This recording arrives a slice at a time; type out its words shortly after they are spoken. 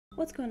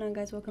What's going on,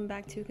 guys? Welcome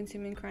back to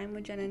Consuming Crime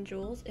with Jen and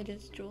Jules. It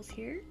is Jules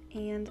here,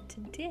 and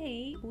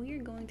today we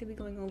are going to be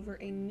going over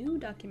a new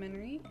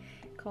documentary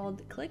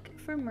called Click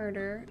for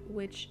Murder,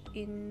 which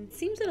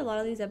seems that a lot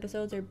of these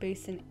episodes are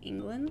based in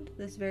England.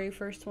 This very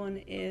first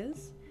one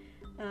is.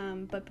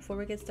 But before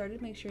we get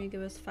started, make sure you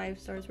give us 5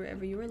 stars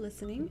wherever you are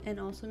listening,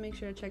 and also make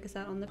sure to check us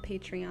out on the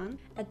Patreon.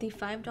 At the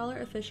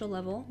 $5 official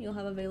level, you'll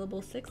have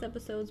available 6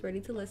 episodes ready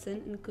to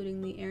listen,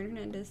 including the Aaron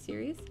Hernandez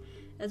series,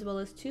 as well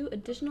as 2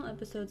 additional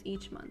episodes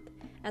each month.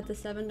 At the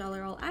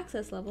 $7 all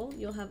access level,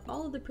 you'll have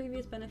all of the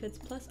previous benefits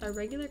plus our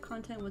regular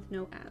content with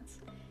no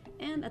ads.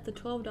 And at the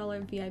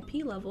 $12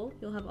 VIP level,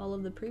 you'll have all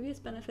of the previous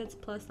benefits,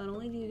 plus not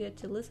only do you get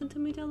to listen to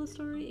me tell the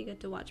story, you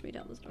get to watch me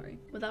tell the story.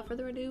 Without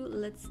further ado,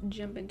 let's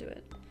jump into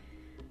it.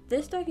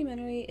 This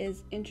documentary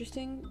is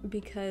interesting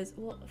because,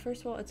 well,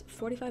 first of all, it's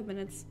 45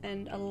 minutes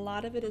and a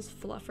lot of it is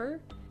fluffer.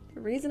 The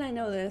reason I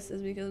know this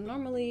is because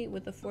normally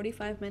with a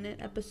 45-minute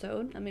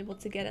episode, I'm able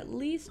to get at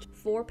least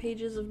 4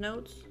 pages of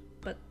notes,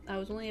 but I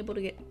was only able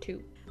to get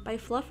 2. By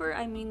fluffer,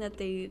 I mean that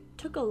they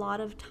took a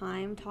lot of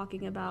time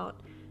talking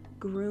about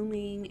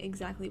grooming,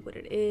 exactly what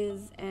it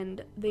is,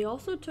 and they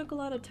also took a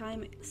lot of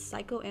time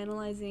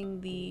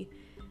psychoanalyzing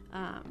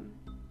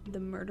the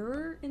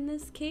murderer in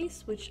this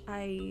case, which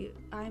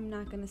I'm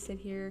not gonna sit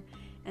here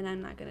and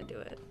I'm not gonna do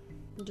it.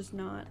 I'm just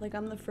not. Like,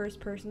 I'm the first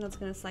person that's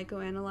gonna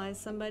psychoanalyze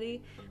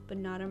somebody, but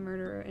not a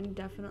murderer, and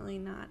definitely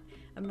not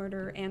a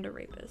murderer and a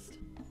rapist.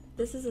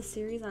 This is a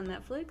series on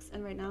Netflix,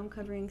 and right now I'm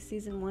covering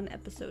season 1,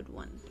 episode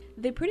 1.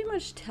 They pretty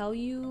much tell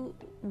you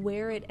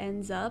where it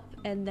ends up,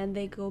 and then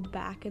they go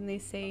back and they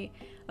say,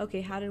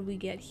 okay, how did we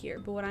get here?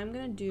 But what I'm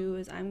gonna do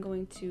is I'm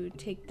going to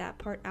take that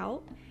part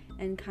out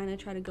and kind of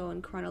try to go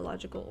in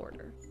chronological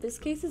order. This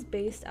case is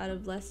based out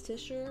of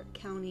Leicestershire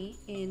County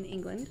in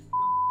England.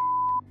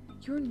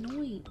 You're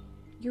annoying.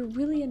 You're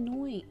really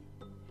annoying.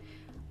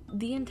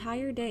 The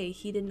entire day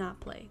he did not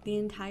play. The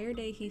entire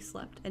day he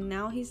slept. And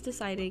now he's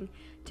deciding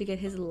to get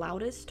his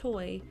loudest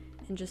toy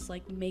and just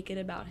like make it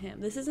about him.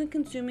 This isn't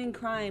Consuming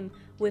Crime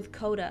with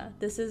Coda.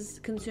 This is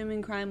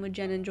Consuming Crime with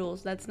Jen and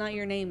Jules. That's not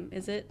your name,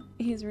 is it?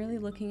 He's really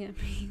looking at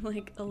me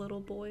like a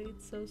little boy.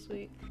 It's so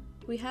sweet.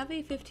 We have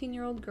a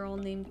 15-year-old girl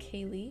named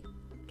Kayleigh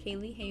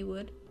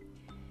Haywood,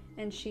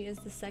 and she is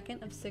the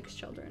second of 6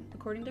 children.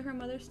 According to her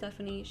mother,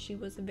 Stephanie, she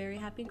was a very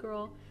happy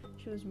girl.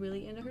 She was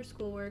really into her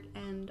schoolwork,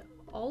 and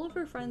all of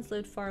her friends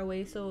lived far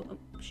away, so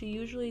she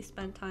usually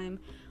spent time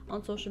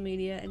on social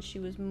media, and she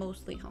was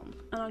mostly home.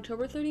 On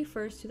October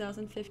 31st,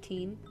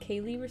 2015,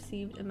 Kayleigh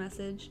received a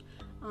message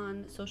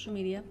on social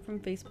media, from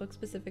Facebook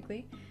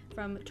specifically,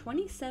 from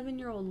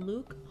 27-year-old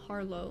Luke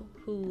Harlow,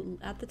 who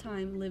at the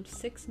time lived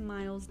 6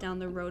 miles down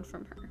the road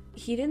from her.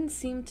 He didn't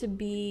seem to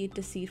be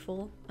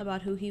deceitful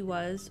about who he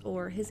was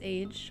or his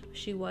age.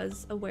 She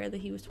was aware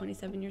that he was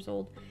 27 years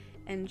old,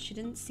 and she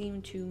didn't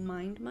seem to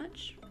mind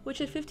much,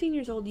 which at 15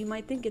 years old you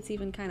might think it's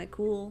even kind of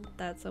cool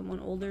that someone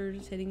older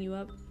is hitting you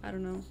up. I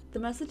don't know. The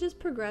messages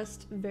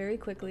progressed very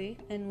quickly,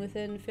 and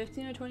within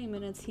 15 or 20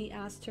 minutes he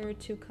asked her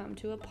to come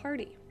to a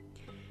party.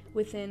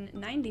 Within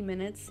 90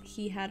 minutes,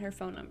 he had her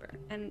phone number,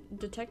 and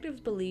detectives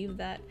believe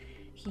that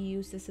he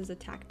used this as a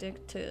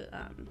tactic to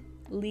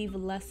leave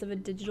less of a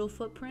digital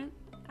footprint.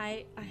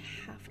 I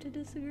have to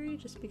disagree,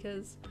 just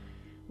because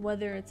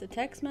whether it's a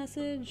text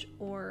message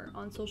or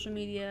on social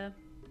media,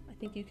 I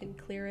think you can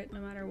clear it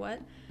no matter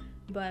what,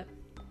 but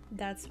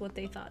that's what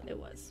they thought it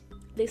was.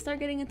 They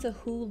start getting into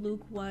who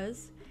Luke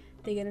was.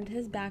 They get into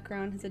his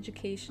background, his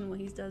education,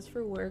 what he does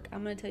for work.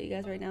 I'm going to tell you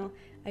guys right now,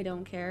 I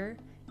don't care.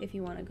 If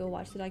you want to go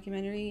watch the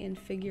documentary and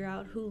figure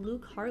out who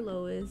Luke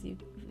Harlow is, you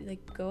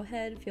go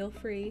ahead, feel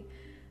free,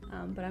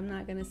 but I'm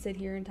not going to sit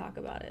here and talk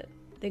about it.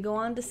 They go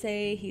on to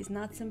say he's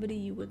not somebody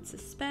you would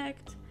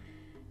suspect,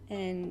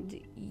 and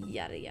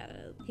yada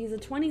yada. He's a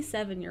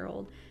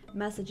 27-year-old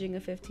messaging a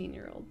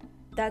 15-year-old.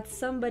 That's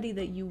somebody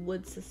that you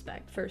would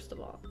suspect, first of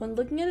all. When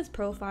looking at his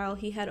profile,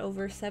 he had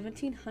over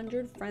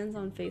 1,700 friends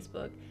on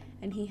Facebook,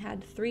 and he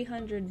had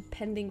 300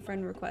 pending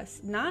friend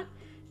requests. Not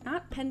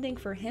pending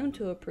for him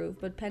to approve,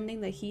 but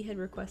pending that he had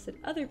requested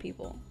other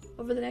people.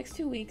 Over the next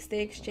 2 weeks,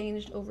 they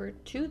exchanged over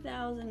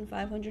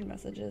 2,500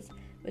 messages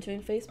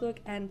between Facebook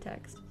and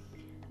text.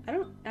 I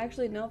don't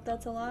actually know if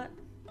that's a lot.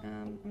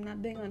 I'm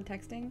not big on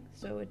texting,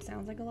 so it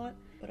sounds like a lot.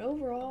 But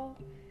overall,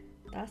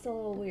 that's a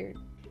little weird.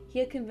 He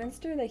had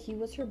convinced her that he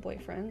was her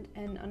boyfriend,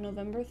 and on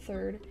November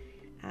 3rd,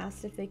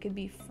 asked if they could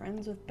be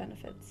friends with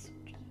benefits,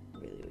 which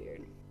is really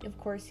weird. Of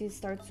course, he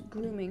starts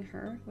grooming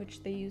her,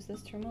 which they use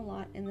this term a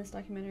lot in this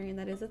documentary, and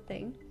that is a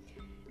thing.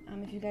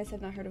 If you guys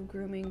have not heard of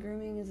grooming,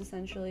 grooming is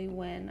essentially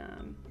when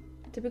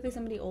typically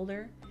somebody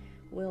older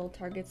will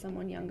target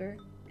someone younger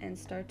and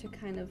start to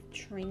kind of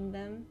train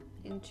them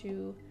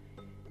into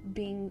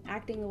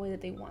acting the way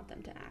that they want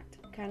them to act.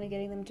 Kind of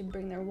getting them to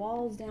bring their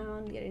walls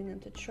down, getting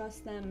them to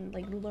trust them,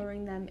 like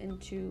luring them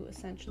into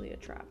essentially a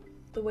trap.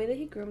 The way that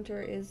he groomed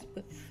her is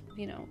with,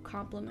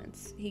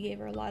 compliments. He gave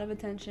her a lot of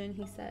attention.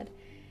 He said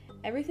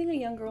everything a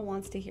young girl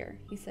wants to hear.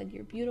 He said,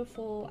 "You're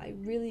beautiful, I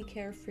really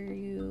care for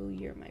you,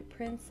 you're my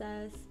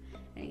princess,"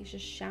 and he's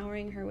just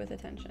showering her with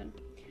attention.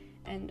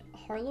 And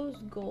Harlow's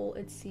goal,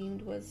 it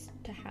seemed, was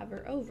to have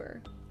her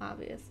over,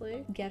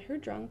 obviously, get her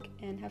drunk,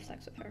 and have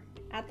sex with her.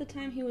 At the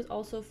time, he was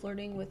also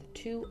flirting with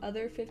 2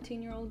 other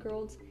 15-year-old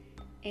girls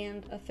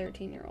and a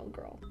 13-year-old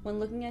girl. When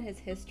looking at his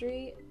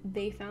history,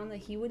 they found that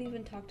he would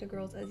even talk to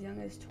girls as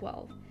young as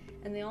 12.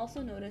 And they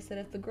also noticed that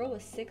if the girl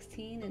was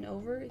 16 and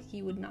over,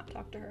 he would not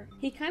talk to her.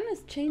 He kind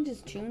of changed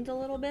his tunes a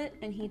little bit,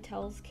 and he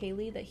tells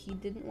Kayleigh that he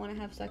didn't want to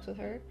have sex with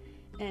her,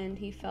 and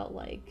he felt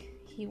like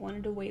he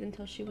wanted to wait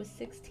until she was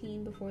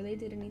 16 before they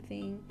did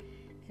anything,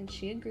 and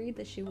she agreed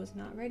that she was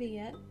not ready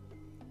yet.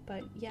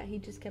 But yeah, he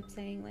just kept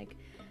saying like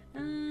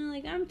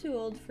I'm too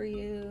old for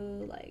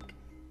you, like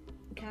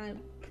kind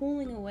of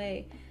pulling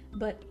away,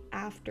 but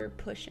after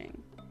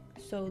pushing.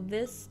 So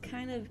this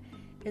kind of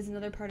is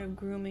another part of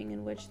grooming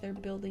in which they're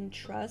building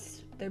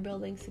trust, they're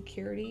building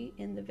security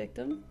in the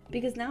victim,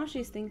 because now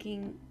she's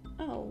thinking,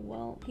 oh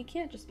well, he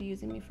can't just be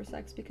using me for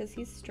sex because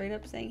he's straight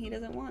up saying he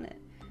doesn't want it.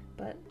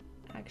 But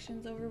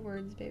actions over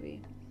words,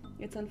 baby.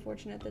 It's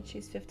unfortunate that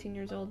she's 15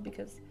 years old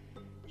because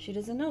she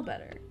doesn't know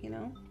better, you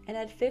know? And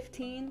at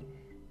 15,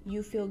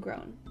 you feel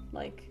grown.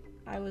 Like,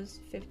 I was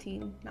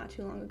 15 not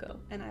too long ago,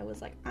 and I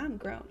was like, I'm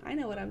grown. I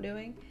know what I'm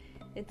doing.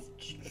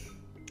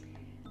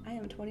 I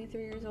am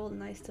 23 years old,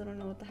 and I still don't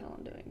know what the hell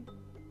I'm doing.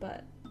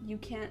 But you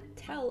can't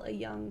tell a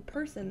young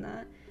person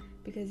that,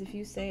 because if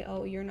you say,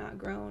 oh, you're not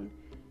grown,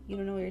 you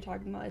don't know what you're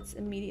talking about, it's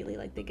immediately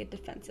like they get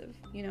defensive,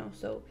 you know?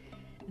 So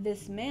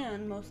this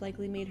man most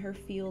likely made her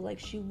feel like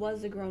she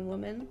was a grown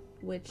woman,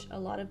 which a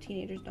lot of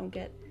teenagers don't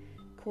get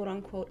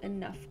quote-unquote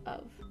enough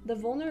of. The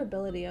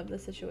vulnerability of the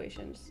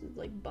situation just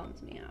like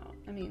bums me out.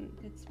 I mean,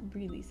 it's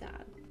really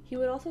sad. He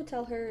would also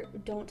tell her,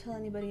 don't tell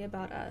anybody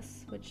about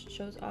us, which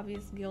shows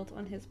obvious guilt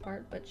on his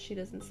part, but she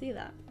doesn't see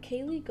that.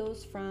 Kayleigh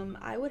goes from,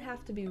 I would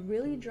have to be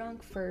really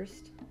drunk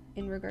first,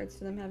 in regards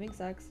to them having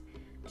sex,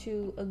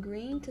 to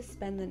agreeing to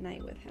spend the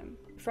night with him.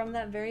 From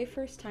that very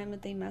first time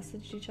that they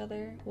messaged each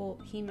other, well,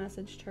 he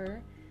messaged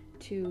her,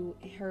 to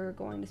her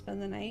going to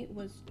spend the night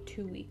was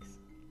 2 weeks.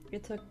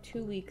 It took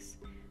 2 weeks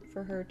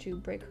for her to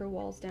break her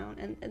walls down.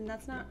 And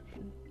that's not,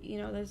 you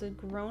know, there's a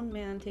grown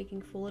man taking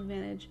full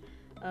advantage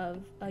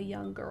of a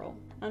young girl.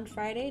 On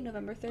Friday,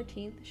 November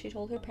 13th, she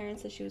told her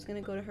parents that she was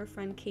going to go to her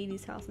friend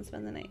Katie's house and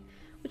spend the night.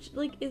 Which,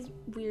 like, is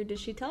weird. Did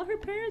she tell her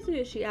parents or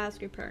did she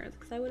ask her parents?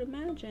 Because I would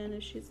imagine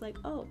if she's like,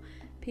 oh,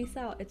 peace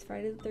out, it's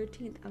Friday the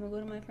 13th, I'm gonna go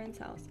to my friend's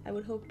house, I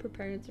would hope her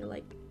parents are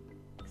like,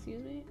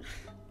 excuse me?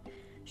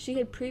 She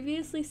had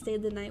previously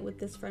stayed the night with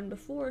this friend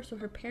before, so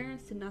her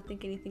parents did not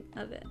think anything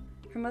of it.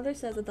 Her mother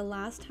says that the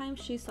last time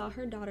she saw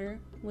her daughter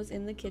was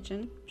in the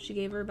kitchen. She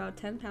gave her about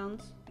 10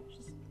 pounds.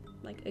 Just,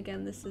 like,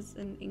 again, this is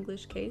an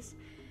English case.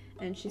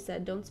 And she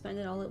said, don't spend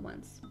it all at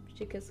once.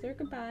 She kissed her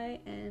goodbye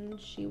and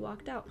she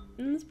walked out.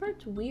 And this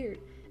part's weird.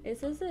 It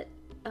says that,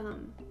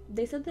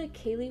 they said that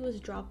Kayleigh was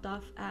dropped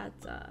off at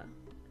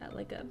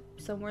like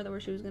somewhere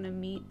where she was gonna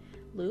meet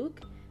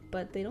Luke,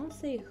 but they don't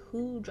say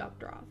who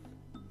dropped her off.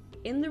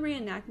 In the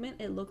reenactment,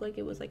 it looked like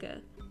it was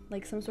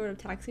like some sort of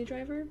taxi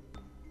driver,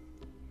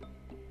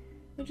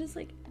 which is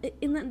like,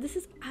 this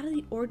is out of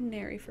the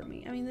ordinary for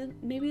me. I mean,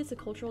 maybe it's a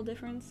cultural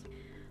difference.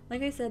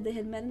 Like I said, they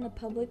had met in a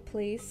public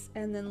place,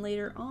 and then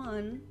later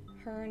on,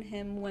 her and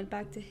him went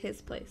back to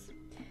his place.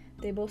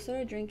 They both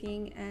started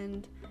drinking,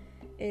 and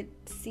it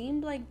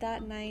seemed like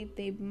that night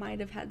they might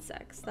have had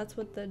sex. That's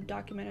what the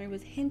documentary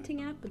was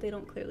hinting at, but they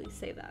don't clearly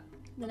say that.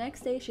 The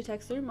next day, she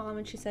texted her mom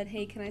and she said,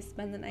 hey, can I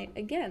spend the night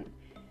again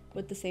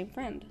with the same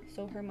friend?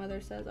 So her mother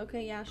says,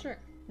 okay, yeah, sure.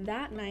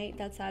 That night,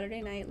 that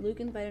Saturday night, Luke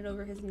invited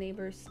over his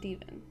neighbor,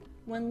 Steven.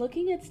 When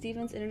looking at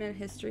Steven's internet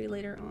history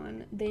later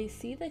on, they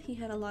see that he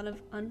had a lot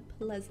of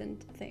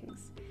unpleasant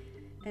things.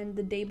 And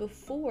the day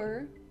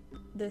before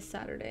this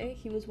Saturday,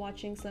 he was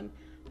watching some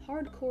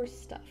hardcore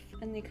stuff,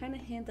 and they kind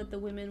of hint that the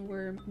women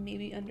were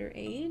maybe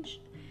underage,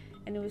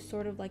 and it was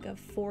sort of like a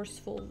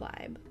forceful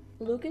vibe.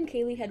 Luke and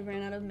Kayleigh had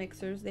ran out of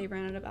mixers, they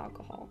ran out of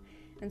alcohol,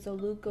 and so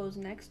Luke goes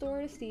next door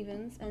to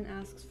Steven's and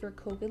asks for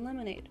Coke and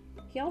lemonade.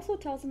 He also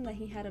tells him that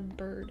he had a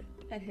bird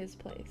at his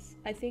place.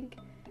 I think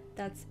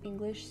that's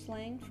English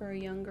slang for a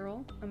young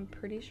girl, I'm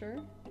pretty sure,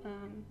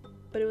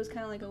 but it was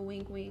kind of like a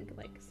wink wink,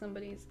 like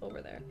somebody's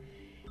over there.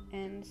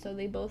 And so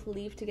they both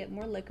leave to get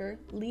more liquor,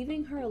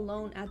 leaving her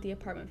alone at the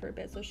apartment for a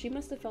bit. So she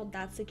must have felt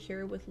that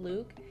secure with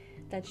Luke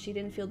that she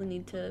didn't feel the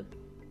need to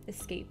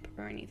escape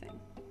or anything.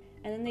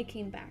 And then they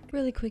came back.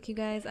 Really quick, you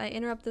guys, I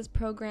interrupt this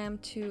program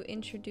to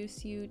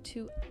introduce you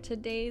to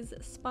today's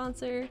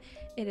sponsor.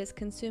 It is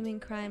Consuming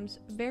Crime's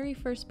very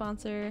first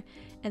sponsor,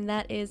 and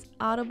that is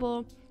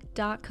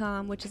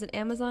Audible.com, which is an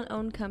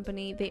Amazon-owned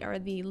company. They are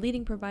the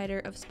leading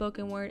provider of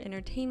spoken word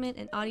entertainment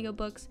and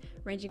audiobooks,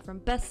 ranging from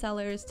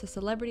bestsellers to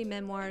celebrity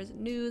memoirs,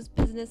 news,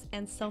 business,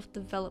 and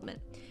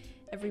self-development.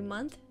 Every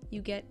month,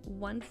 you get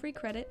 1 free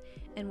credit,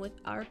 and with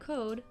our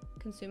code,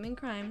 Consuming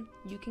Crime,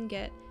 you can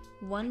get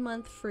 1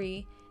 month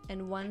free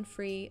and 1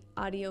 free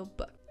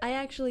audiobook. I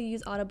actually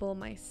use Audible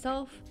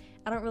myself.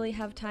 I don't really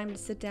have time to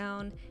sit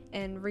down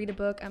and read a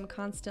book. I'm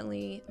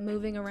constantly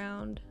moving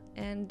around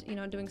and,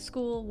 doing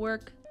school,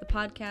 work, the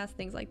podcast,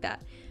 things like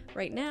that.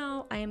 Right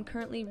now, I am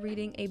currently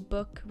reading a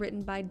book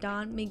written by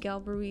Don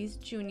Miguel Ruiz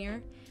Jr.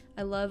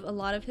 I love a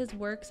lot of his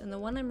works, and the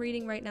one I'm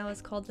reading right now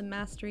is called The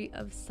Mastery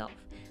of Self.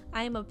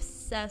 I am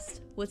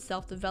obsessed with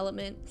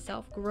self-development,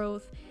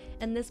 self-growth,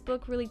 and this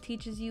book really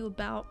teaches you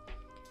about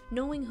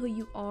knowing who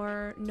you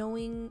are,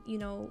 knowing,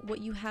 what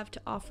you have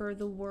to offer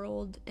the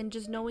world, and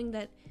just knowing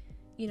that,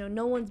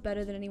 no one's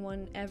better than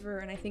anyone ever,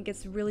 and I think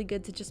it's really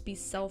good to just be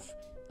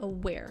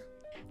self-aware.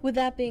 With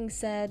that being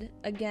said,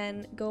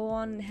 again, go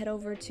on and head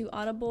over to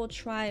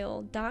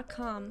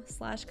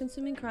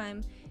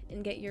audibletrial.com/consumingcrime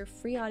and get your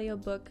free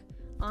audiobook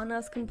On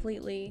Us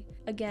Completely.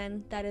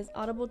 Again, that is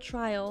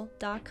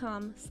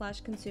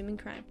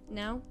audibletrial.com/consumingcrime.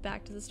 Now,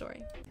 back to the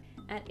story.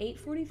 At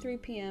 8:43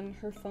 p.m.,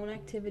 her phone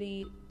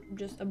activity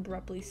just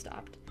abruptly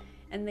stopped.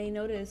 And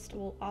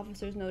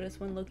officers noticed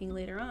when looking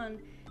later on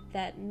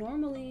that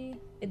normally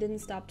it didn't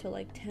stop till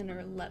like 10 or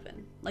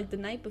 11. Like the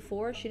night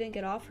before, she didn't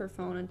get off her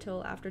phone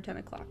until after 10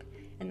 o'clock.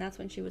 And that's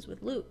when she was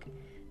with Luke.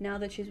 Now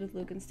that she's with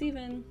Luke and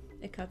Steven,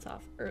 it cuts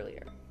off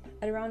earlier.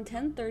 At around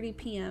 10:30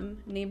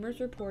 p.m., neighbors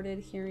reported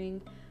hearing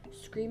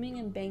screaming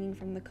and banging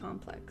from the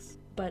complex.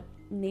 But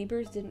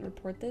neighbors didn't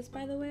report this,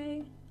 by the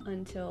way,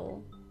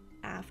 until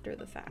after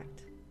the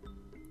fact.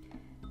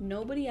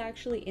 Nobody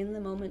actually in the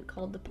moment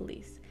called the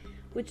police,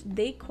 which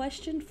they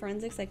questioned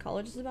forensic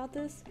psychologists about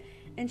this,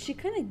 and she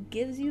kind of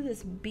gives you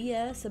this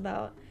BS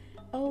about,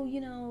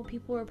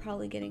 people are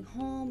probably getting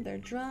home, they're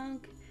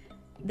drunk,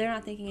 they're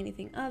not thinking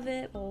anything of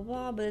it, blah, blah,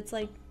 blah, but it's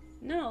like,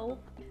 no,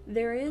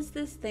 there is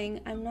this thing,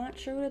 I'm not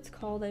sure what it's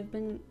called,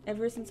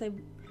 ever since I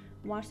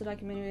watched the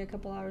documentary a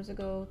couple hours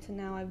ago to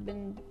now, I've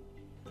been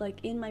like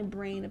in my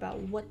brain about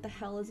what the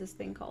hell is this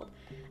thing called.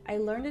 I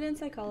learned it in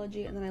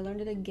psychology, and then I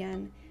learned it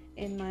again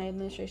in my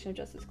administration of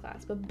justice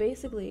class, but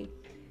basically,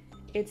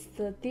 it's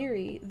the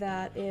theory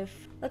that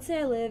if, let's say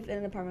I live in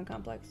an apartment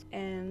complex,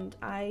 and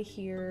I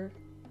hear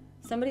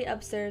somebody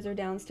upstairs or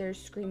downstairs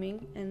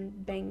screaming and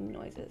banging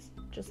noises,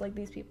 just like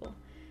these people.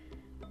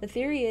 The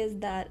theory is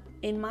that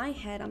in my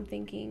head, I'm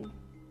thinking,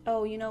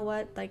 oh, you know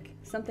what, like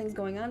something's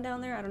going on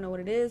down there, I don't know what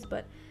it is,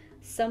 but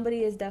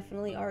somebody has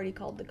definitely already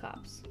called the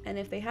cops. And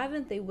if they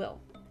haven't, they will.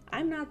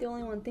 I'm not the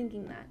only one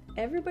thinking that.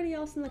 Everybody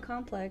else in the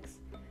complex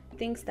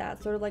thinks that,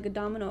 sort of like a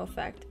domino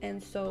effect,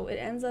 and so it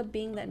ends up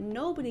being that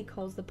nobody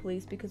calls the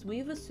police because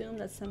we've assumed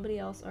that somebody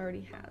else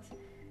already has.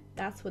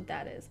 That's what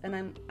that is,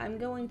 and I'm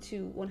going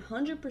to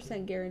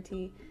 100%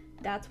 guarantee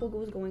that's what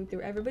was going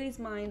through everybody's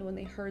mind when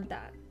they heard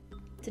that.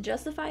 To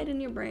justify it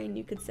in your brain,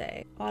 you could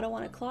say, oh, I don't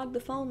want to clog the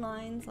phone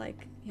lines,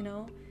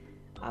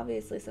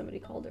 obviously somebody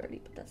called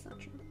already, but that's not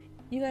true.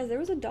 You guys, there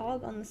was a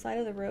dog on the side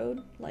of the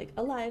road,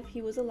 alive,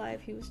 he was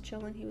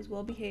chilling, he was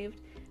well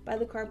behaved by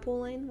the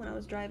carpool lane when I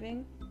was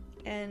driving.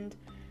 And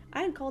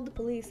I had called the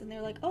police, and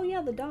they're like, oh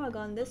yeah, the dog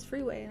on this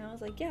freeway. And I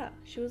was like, yeah.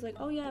 She was like,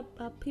 oh yeah,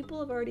 people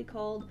have already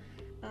called,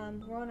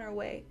 we're on our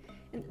way.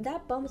 And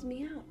that bums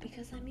me out,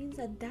 because that means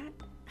that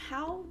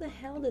how the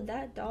hell did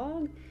that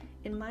dog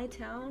in my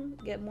town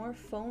get more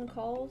phone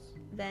calls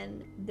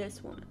than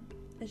this woman?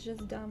 It's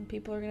just dumb.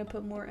 People are gonna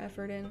put more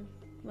effort in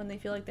when they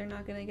feel like they're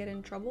not gonna get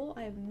in trouble.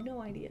 I have no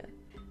idea.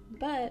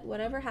 But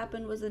whatever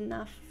happened was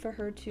enough for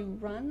her to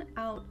run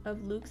out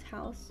of Luke's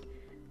house,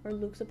 or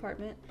Luke's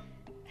apartment,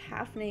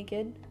 half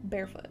naked,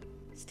 barefoot.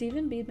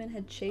 Stephen Beedman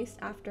had chased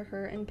after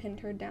her and pinned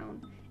her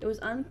down. It was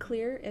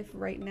unclear if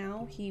right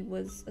now he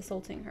was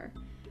assaulting her,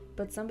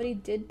 but somebody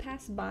did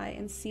pass by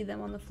and see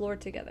them on the floor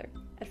together.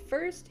 At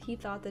first, he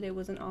thought that it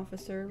was an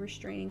officer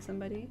restraining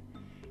somebody,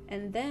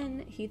 and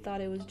then he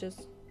thought it was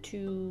just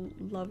two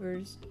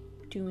lovers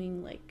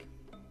doing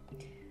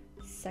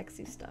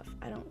sexy stuff.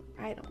 I don't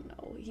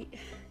know.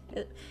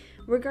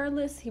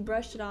 Regardless, he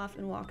brushed it off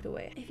and walked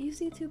away. If you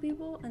see two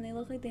people and they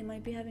look like they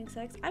might be having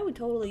sex, I would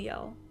totally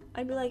yell.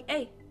 I'd be like,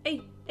 hey,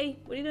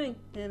 what are you doing?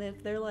 And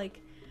if they're like,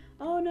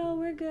 oh no,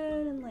 we're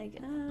good, and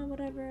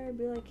whatever, I'd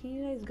be like, can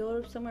you guys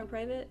go somewhere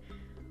private?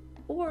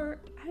 Or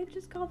I'd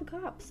just call the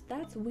cops.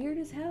 That's weird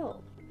as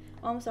hell.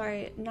 Oh, I'm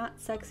sorry, not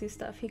sexy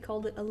stuff. He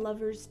called it a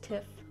lover's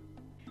tiff.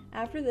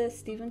 After this,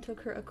 Stephen took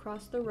her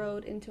across the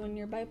road into a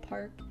nearby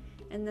park,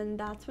 and then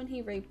that's when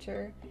he raped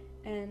her.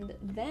 And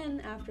then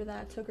after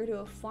that took her to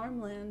a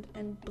farmland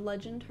and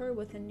bludgeoned her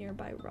with a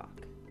nearby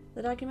rock.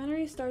 The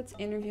documentary starts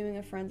interviewing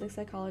a forensic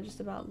psychologist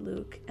about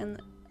Luke, and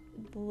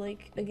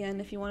again,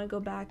 if you want to go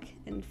back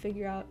and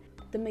figure out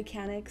the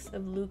mechanics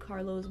of Luke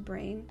Harlow's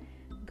brain,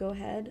 go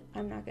ahead.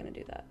 I'm not going to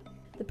do that.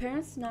 The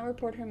parents did not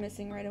report her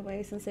missing right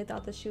away since they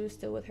thought that she was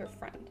still with her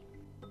friend.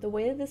 The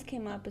way that this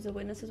came up is a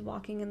witness was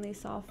walking and they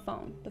saw a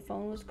phone. The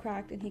phone was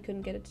cracked and he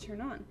couldn't get it to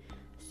turn on.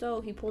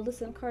 So he pulled the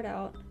SIM card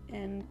out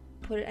and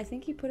put it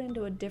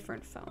into a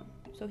different phone.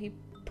 So he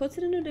puts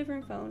it into a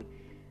different phone,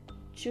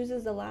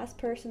 chooses the last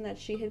person that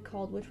she had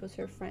called, which was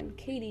her friend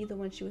Katie, the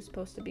one she was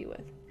supposed to be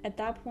with. At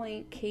that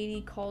point,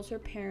 Katie calls her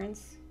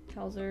parents,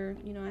 tells her,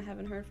 I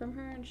haven't heard from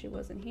her and she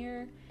wasn't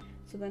here.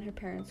 So then her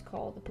parents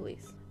call the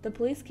police. The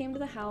police came to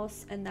the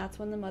house, and that's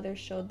when the mother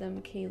showed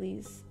them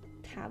Kayleigh's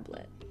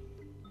tablet.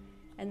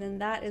 And then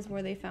that is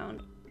where they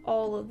found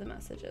all of the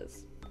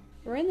messages.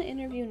 We're in the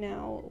interview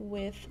now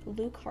with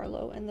Luke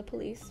Harlow and the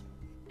police,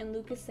 and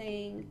Luke is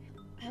saying,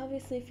 I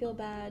obviously feel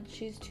bad,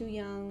 she's too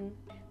young.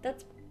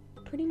 That's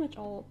pretty much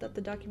all that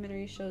the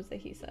documentary shows that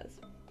he says.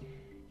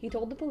 He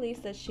told the police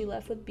that she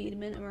left with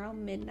Biedman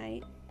around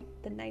midnight,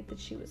 the night that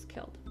she was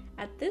killed.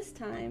 At this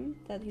time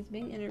that he's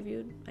being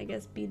interviewed, I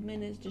guess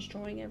Biedman is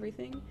destroying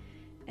everything,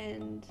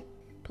 and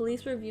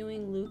police were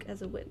viewing Luke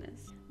as a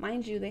witness.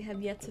 Mind you, they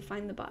have yet to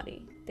find the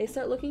body. They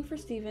start looking for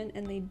Stephen,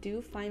 and they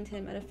do find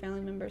him at a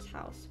family member's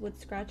house with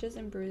scratches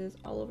and bruises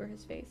all over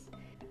his face.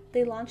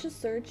 They launch a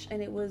search,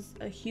 and it was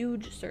a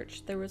huge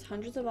search. There was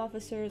hundreds of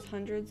officers,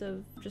 hundreds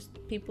of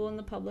just people in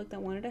the public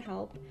that wanted to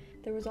help.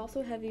 There was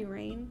also heavy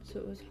rain, so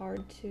it was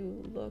hard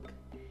to look.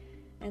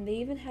 And they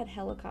even had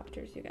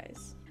helicopters, you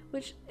guys.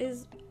 Which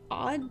is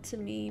odd to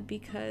me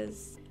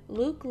because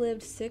Luke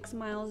lived 6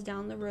 miles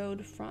down the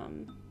road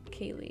from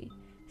Kayleigh.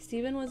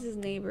 Stephen was his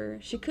neighbor.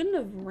 She couldn't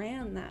have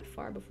ran that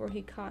far before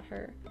he caught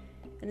her.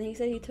 And then he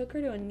said he took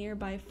her to a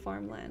nearby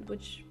farmland,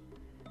 which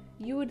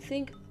you would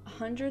think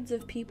hundreds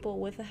of people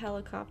with a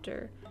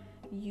helicopter,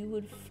 you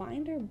would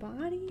find her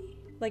body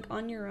like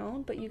on your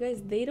own, but you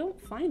guys, they don't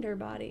find her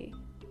body.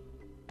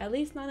 At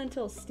least not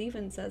until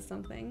Stephen says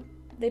something.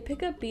 They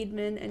pick up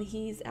Biedman, and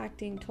he's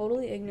acting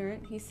totally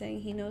ignorant. He's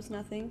saying he knows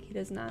nothing, he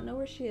does not know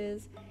where she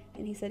is,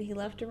 and he said he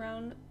left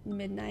around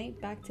midnight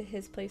back to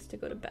his place to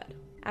go to bed.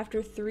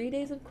 After 3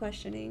 days of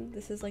questioning,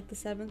 this is like the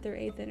 7th or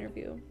 8th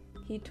interview,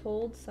 he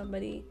told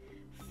somebody,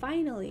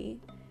 finally,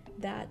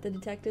 that the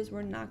detectives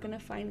were not going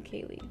to find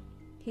Kayleigh.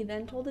 He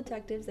then told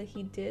detectives that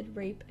he did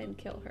rape and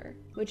kill her,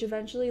 which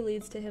eventually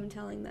leads to him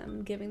telling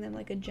them, giving them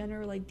like a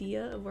general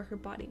idea of where her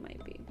body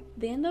might be.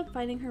 They end up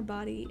finding her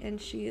body,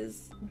 and she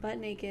is butt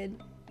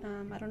naked.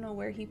 I don't know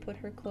where he put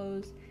her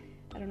clothes.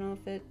 I don't know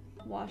if it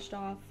washed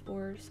off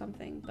or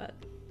something, but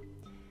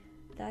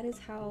that is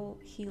how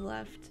he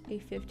left a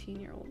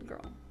 15-year-old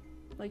girl.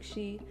 Like,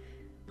 she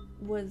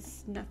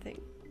was nothing.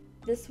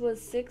 This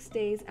was 6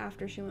 days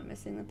after she went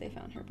missing that they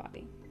found her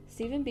body.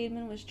 Stephen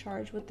Biedman was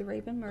charged with the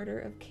rape and murder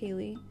of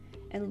Kayleigh,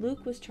 and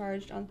Luke was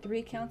charged on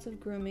 3 counts of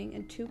grooming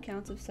and 2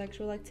 counts of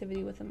sexual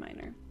activity with a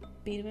minor.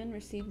 Biedman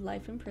received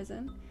life in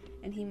prison,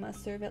 and he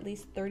must serve at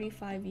least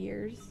 35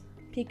 years.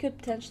 He could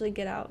potentially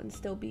get out and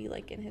still be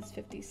like in his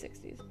 50s,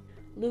 60s.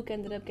 Luke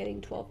ended up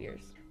getting 12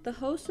 years. The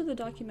host of the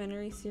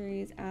documentary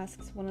series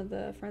asks one of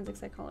the forensic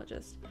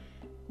psychologists,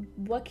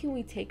 what can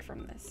we take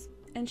from this?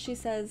 And she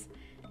says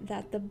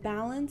that the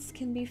balance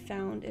can be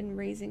found in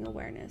raising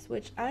awareness,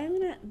 which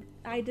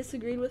I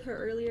disagreed with her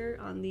earlier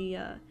on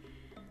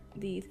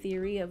the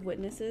theory of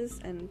witnesses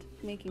and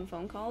making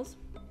phone calls,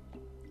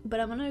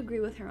 but I'm gonna agree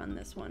with her on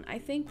this one. I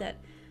think that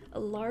a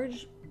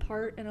large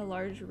part and a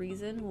large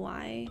reason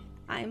why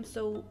I'm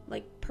so,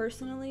 like,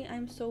 personally,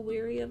 I'm so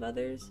weary of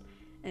others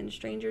and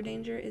stranger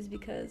danger is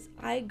because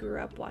I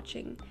grew up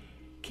watching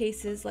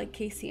cases like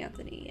Casey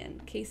Anthony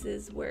and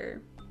cases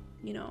where,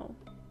 you know,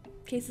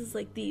 cases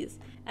like these.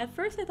 At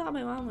first I thought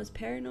my mom was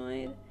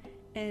paranoid,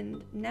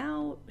 and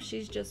now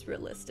she's just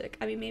realistic.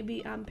 I mean,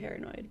 maybe I'm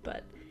paranoid,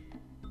 but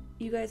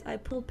you guys, I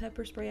pulled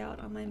pepper spray out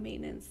on my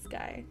maintenance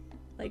guy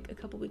like a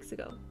couple weeks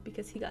ago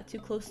because he got too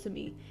close to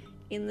me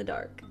in the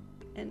dark.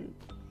 And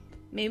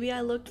maybe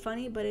I looked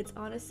funny, but it's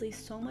honestly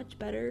so much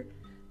better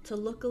to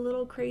look a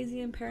little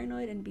crazy and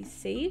paranoid and be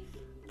safe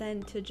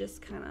than to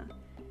just kind of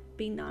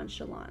be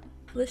nonchalant.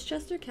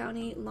 Westchester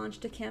County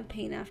launched a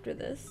campaign after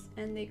this,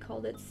 and they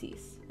called it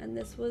Cease, and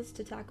this was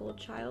to tackle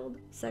child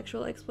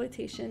sexual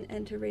exploitation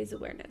and to raise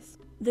awareness.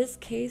 This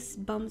case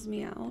bums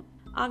me out.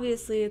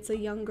 Obviously, it's a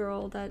young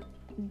girl that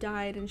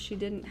died, and she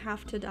didn't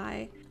have to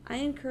die. I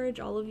encourage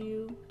all of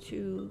you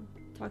to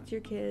talk to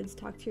your kids,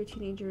 talk to your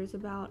teenagers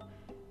about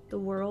the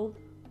world,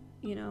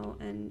 you know,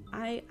 and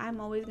I'm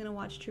always going to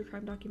watch true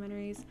crime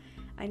documentaries.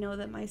 I know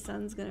that my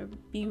son's going to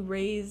be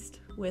raised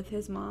with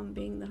his mom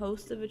being the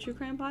host of a true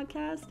crime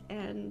podcast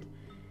and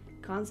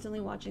constantly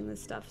watching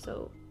this stuff.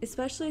 So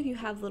especially if you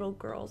have little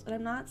girls, and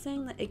I'm not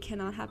saying that it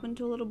cannot happen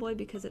to a little boy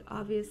because it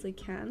obviously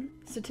can.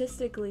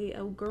 Statistically,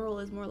 a girl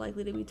is more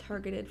likely to be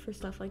targeted for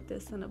stuff like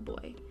this than a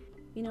boy.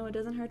 You know, it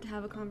doesn't hurt to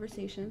have a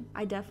conversation.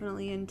 I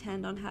definitely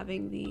intend on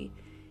having the,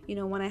 you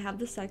know, when I have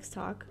the sex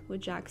talk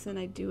with Jackson,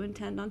 I do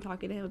intend on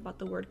talking to him about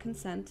the word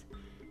consent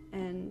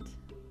and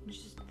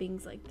just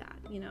things like that,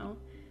 you know?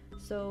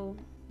 So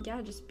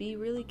yeah, just be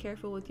really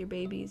careful with your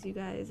babies, you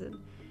guys, and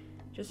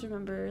just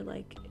remember,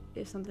 like,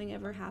 if something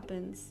ever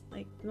happens,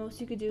 like, the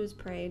most you could do is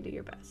pray and do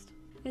your best.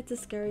 It's a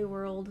scary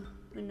world,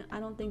 and I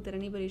don't think that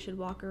anybody should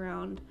walk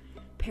around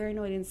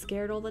paranoid and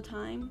scared all the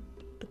time,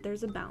 but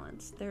there's a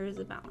balance. There is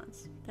a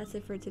balance. That's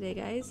it for today,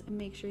 guys.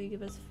 Make sure you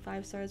give us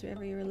 5 stars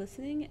wherever you're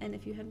listening, and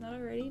if you have not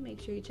already,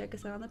 make sure you check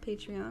us out on the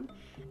Patreon.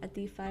 At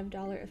the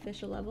 $5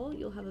 official level,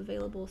 you'll have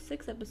available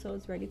 6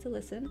 episodes ready to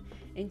listen,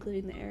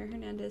 including the Era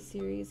Hernandez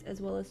series,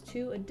 as well as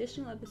 2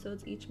 additional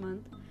episodes each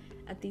month.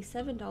 At the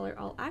 $7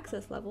 all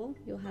access level,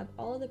 you'll have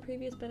all of the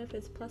previous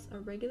benefits plus our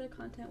regular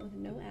content with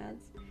no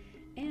ads.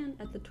 And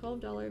at the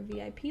 $12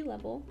 VIP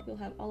level, you'll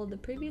have all of the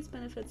previous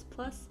benefits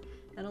plus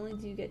not only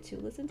do you get to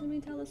listen to me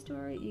tell the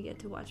story, you get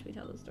to watch me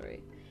tell the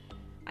story.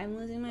 I'm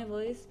losing my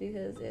voice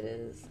because it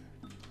is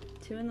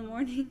 2 in the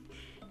morning,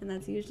 and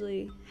that's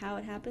usually how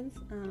it happens.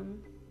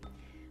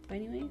 But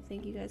anyway,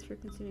 thank you guys for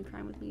consuming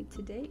crime with me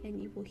today,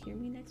 and you will hear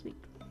me next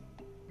week.